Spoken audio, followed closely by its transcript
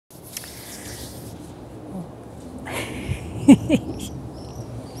It's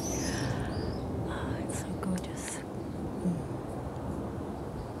so gorgeous.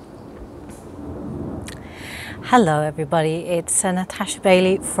 Hello everybody, it's Natasha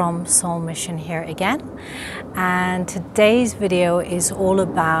Bailey from Soul Mission here again, and today's video is all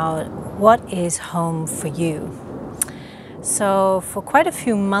about what is home for you. So for quite a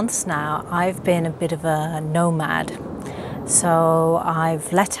few months now I've been a bit of a nomad. So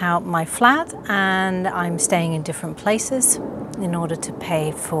I've let out my flat and I'm staying in different places in order to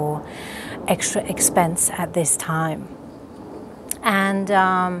pay for extra expense at this time. And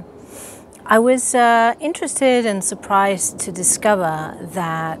I was interested and surprised to discover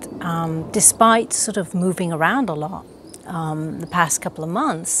that despite sort of moving around a lot the past couple of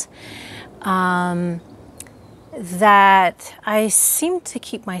months, that I seemed to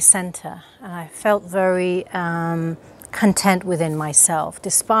keep my center, and I felt very content within myself,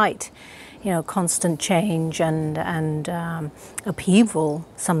 despite, constant change and upheaval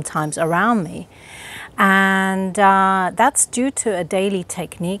sometimes around me. And that's due to a daily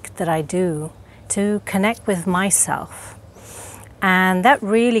technique that I do to connect with myself. And that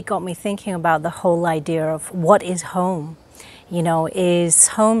really got me thinking about the whole idea of what is home. Is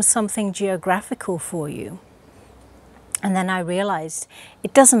home something geographical for you? And then I realized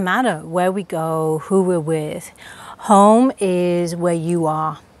it doesn't matter where we go, who we're with. Home is where you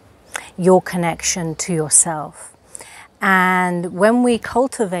are, your connection to yourself. And when we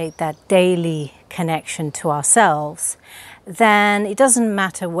cultivate that daily connection to ourselves, then it doesn't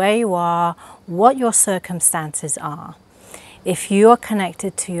matter where you are, what your circumstances are. If you are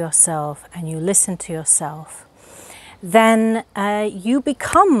connected to yourself and you listen to yourself, then you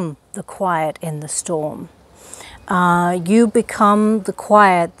become the quiet in the storm. You become the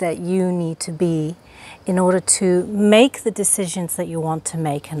quiet that you need to be in order to make the decisions that you want to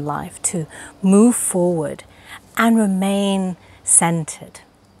make in life, to move forward and remain centered.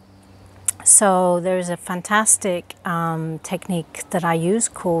 So there's a fantastic technique that I use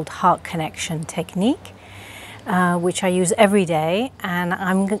called heart connection technique, which I use every day, and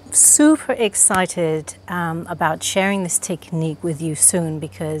I'm super excited about sharing this technique with you soon,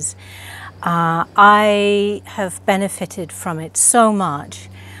 because I have benefited from it so much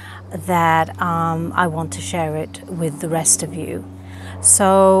that I want to share it with the rest of you.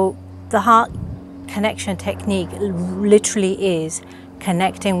 So the heart connection technique literally is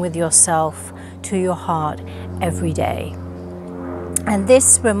connecting with yourself to your heart every day. And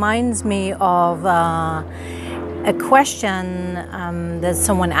this reminds me of a question that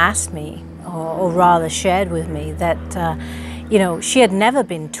someone asked me, or rather shared with me, that she had never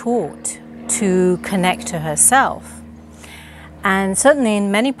been taught to connect to herself. And certainly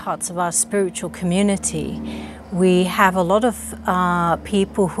in many parts of our spiritual community, we have a lot of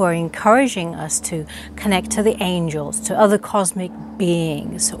people who are encouraging us to connect to the angels, to other cosmic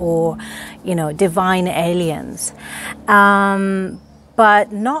beings, or, divine aliens.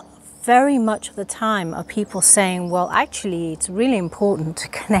 But not very much of the time are people saying, well, actually, it's really important to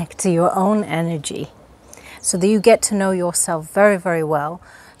connect to your own energy so that you get to know yourself very, very well,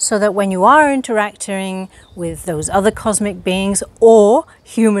 so that when you are interacting with those other cosmic beings or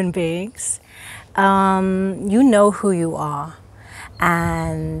human beings, you know who you are,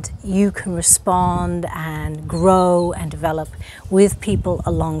 and you can respond and grow and develop with people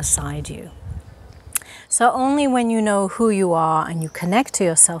alongside you. So only when you know who you are and you connect to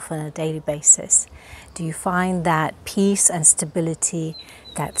yourself on a daily basis do you find that peace and stability,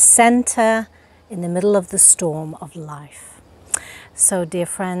 that center in the middle of the storm of life. So dear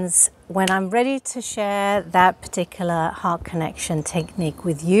friends, when I'm ready to share that particular heart connection technique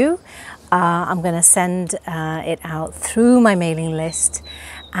with you, I'm going to send it out through my mailing list.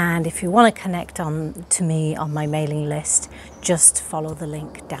 And if you want to connect to me on my mailing list, just follow the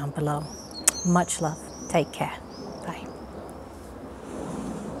link down below. Much love. Take care.